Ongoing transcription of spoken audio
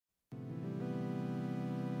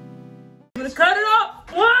Let's cut it up.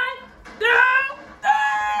 1, 2,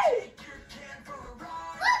 3.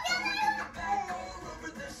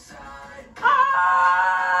 Ah!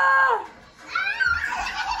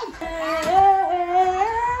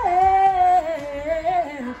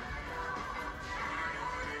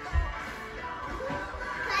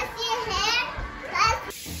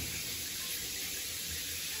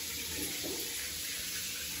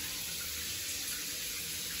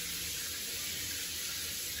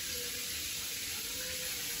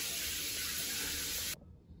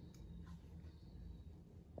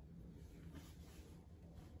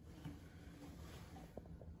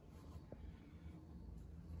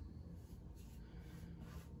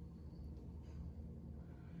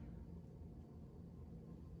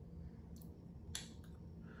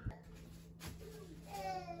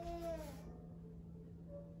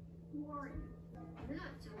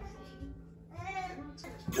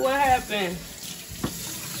 What happened?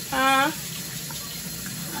 Huh?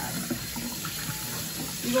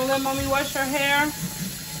 You gonna let mommy wash her hair?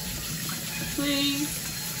 Please?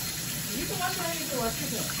 You can wash my hair, you can wash your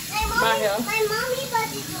hair. My hair? My mommy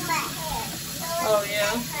doesn't do my hair. Oh,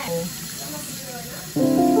 yeah?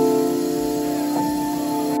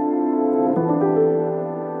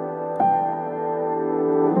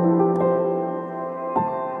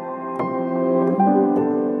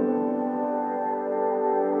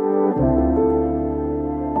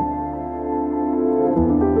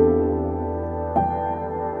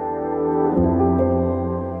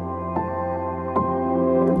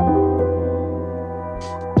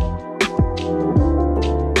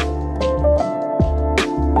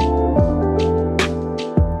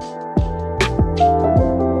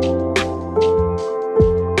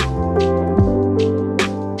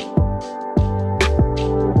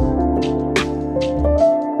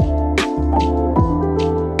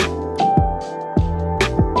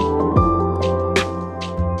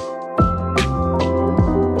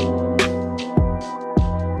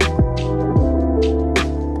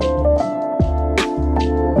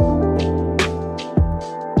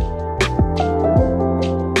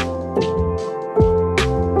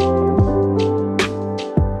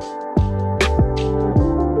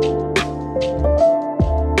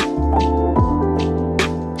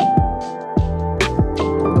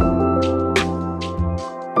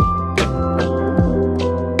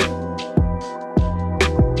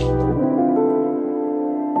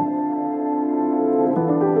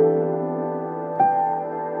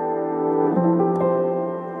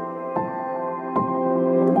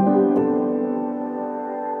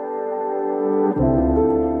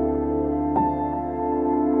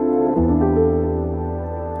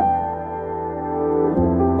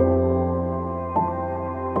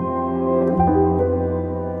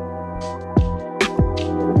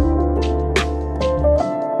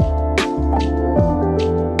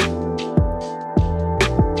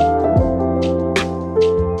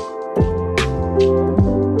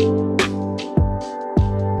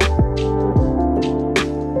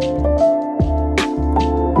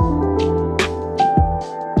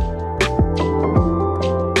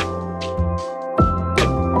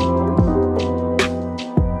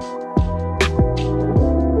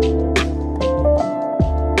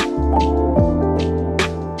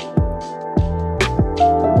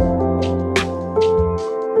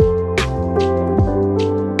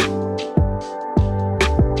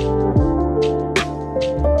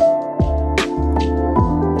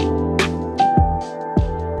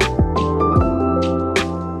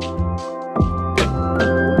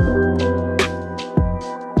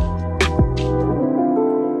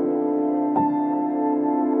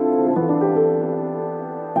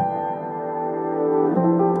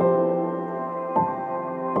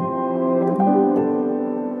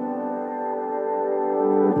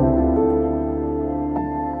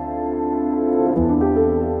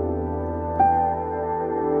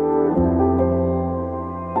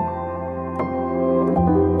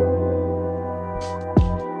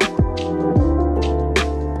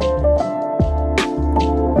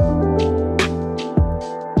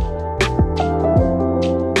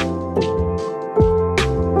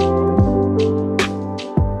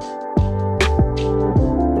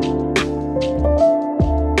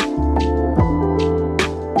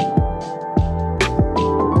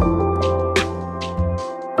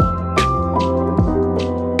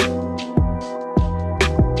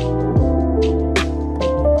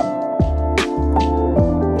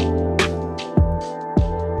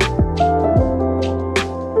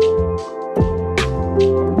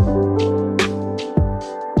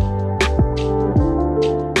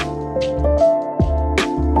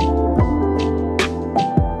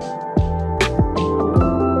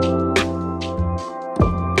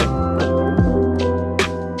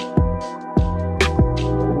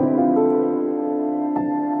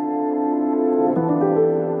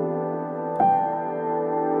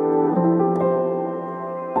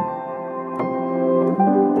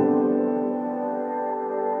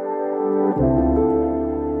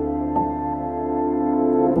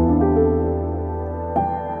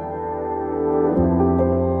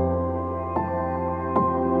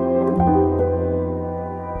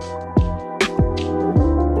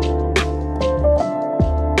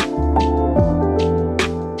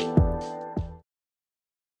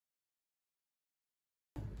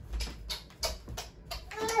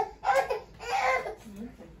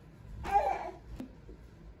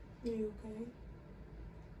 okay?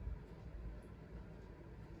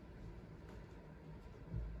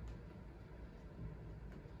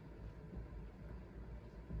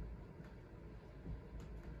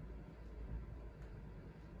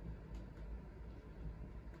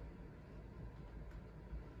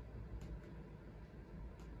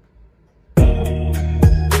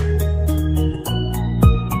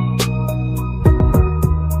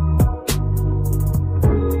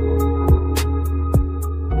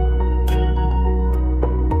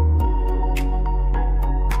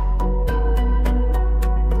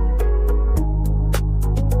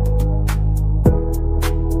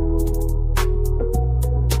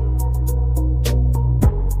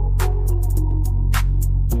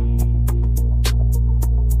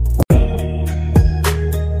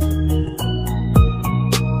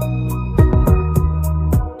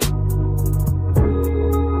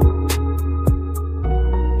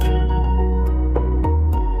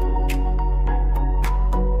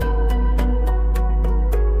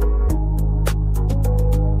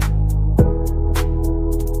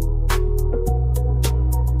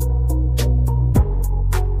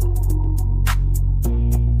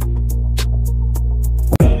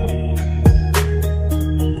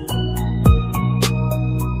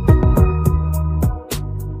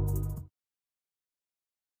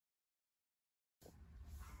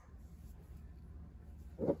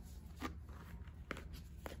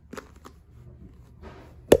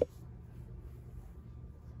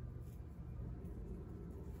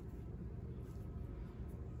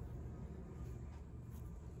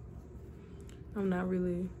 I'm not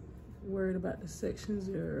really worried about the sections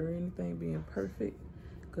or anything being perfect,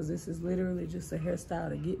 because this is literally just a hairstyle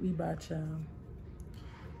to get me by, child.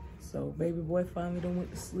 So baby boy finally done went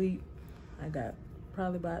to sleep. I got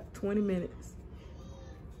probably about 20 minutes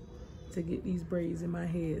to get these braids in my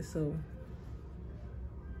head. So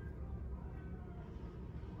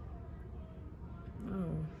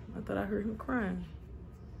oh, I thought I heard him crying.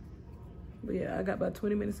 But yeah, I got about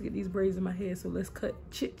 20 minutes to get these braids in my head. So let's cut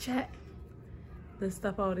chit chat. Let's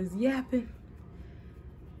stop all this yapping.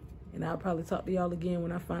 And I'll probably talk to y'all again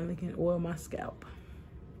when I finally can oil my scalp.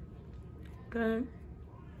 Okay?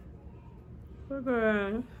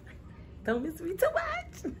 Okay. Don't miss me too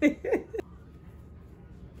much.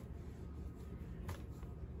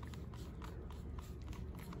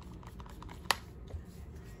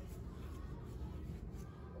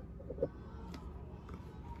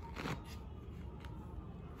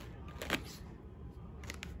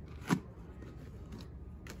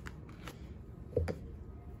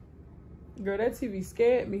 Girl, that TV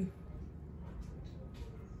scared me.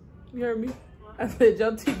 You heard me? I said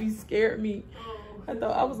your TV scared me.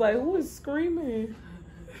 I was like, who is screaming?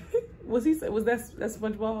 Was that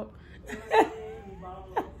SpongeBob?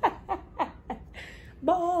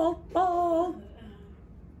 Ball.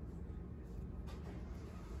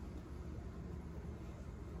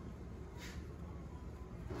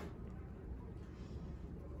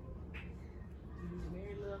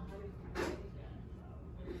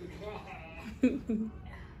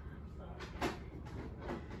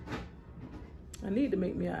 I need to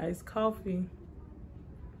make me an iced coffee.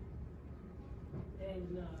 Hey,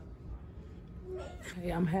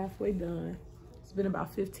 I'm halfway done. It's been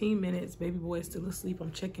about 15 minutes. Baby boy is still asleep.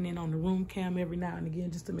 I'm checking in on the room cam every now and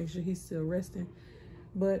again just to make sure he's still resting.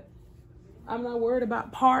 But I'm not worried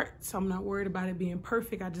about parts. I'm not worried about it being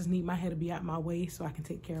perfect. I just need my hair to be out my way so I can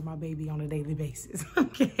take care of my baby on a daily basis.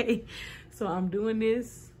 Okay, so I'm doing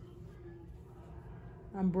this.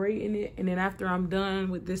 I'm braiding it, and then after I'm done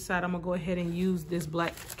with this side, I'm gonna go ahead and use this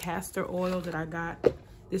black castor oil that I got.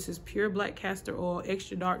 This is pure black castor oil,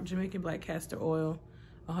 extra dark Jamaican black castor oil,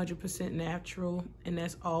 100% natural, and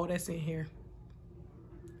that's all that's in here.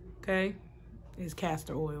 Okay, it's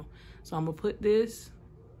castor oil. So I'm gonna put this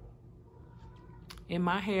in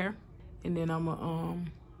my hair, and then I'm gonna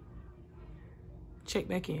check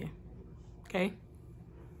back in. Okay.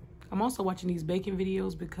 I'm also watching these baking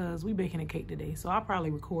videos because we baking a cake today. So I'll probably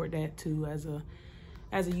record that too as a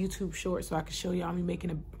YouTube short so I can show y'all me making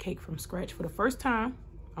a cake from scratch for the first time.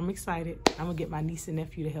 I'm excited. I'm gonna get my niece and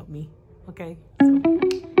nephew to help me. Okay, so talk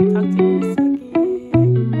to you in a second.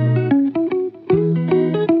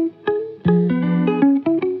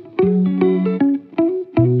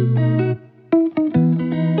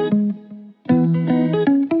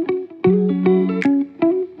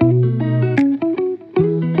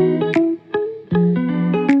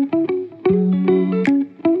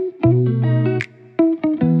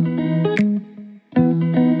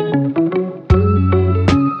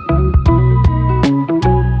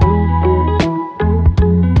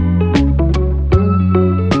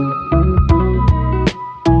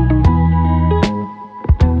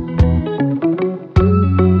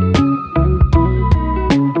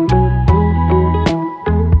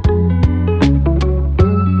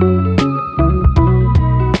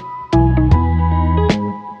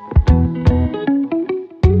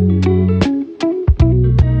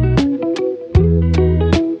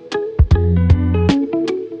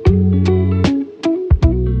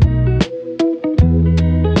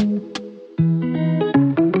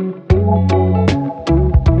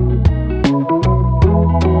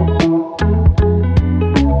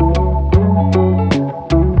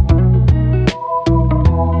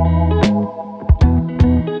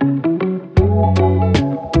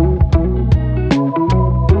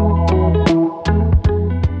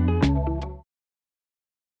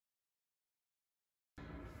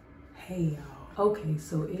 Okay,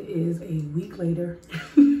 so it is a week later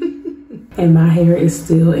and my hair is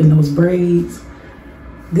still in those braids.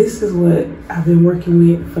 This is what I've been working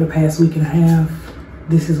with for the past week and a half.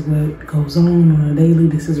 This is what goes on a daily.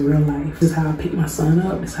 This is real life. This is how I pick my son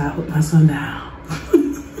up. This is how I put my son down.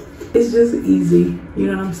 It's just easy, you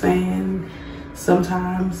know what I'm saying?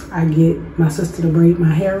 Sometimes I get my sister to braid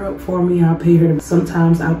my hair up for me. I'll pay her.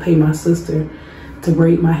 Sometimes I'll pay my sister to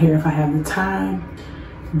braid my hair if I have the time.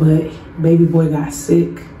 But baby boy got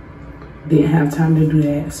sick. Didn't have time to do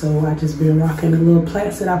that. So I just been rocking the little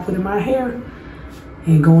plaits that I put in my hair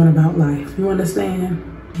and going about life. You understand?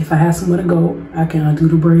 If I have somewhere to go, I can undo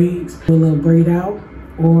the braids, do a little braid out,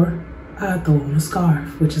 or I throw on a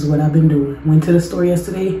scarf, which is what I've been doing. Went to the store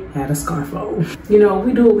yesterday, had a scarf on. You know,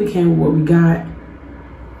 we do what we can with what we got.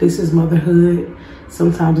 This is motherhood.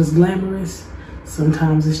 Sometimes it's glamorous.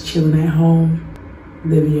 Sometimes it's chilling at home,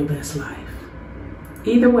 living your best life.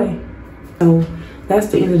 Either way. So that's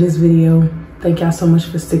the end of this video. Thank y'all so much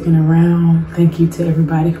for sticking around. Thank you to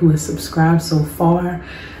everybody who has subscribed so far.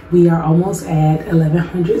 We are almost at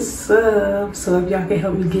 1,100 subs. So if y'all can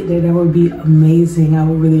help me get there, that would be amazing. I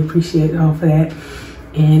would really appreciate all for that.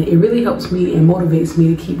 And it really helps me and motivates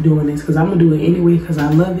me to keep doing this because I'm gonna do it anyway because I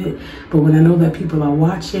love it. But when I know that people are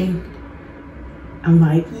watching, I'm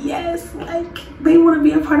like, yes, like they want to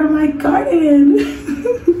be a part of my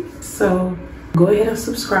garden. So go ahead and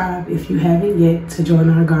subscribe if you haven't yet to join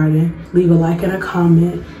our garden. Leave a like and a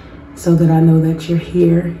comment so that I know that you're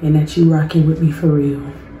here and that you're rocking with me for real.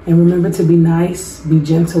 And remember to be nice, be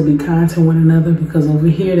gentle, be kind to one another because over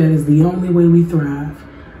here, that is the only way we thrive.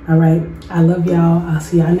 All right, I love y'all. I'll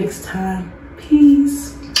see y'all next time. Peace.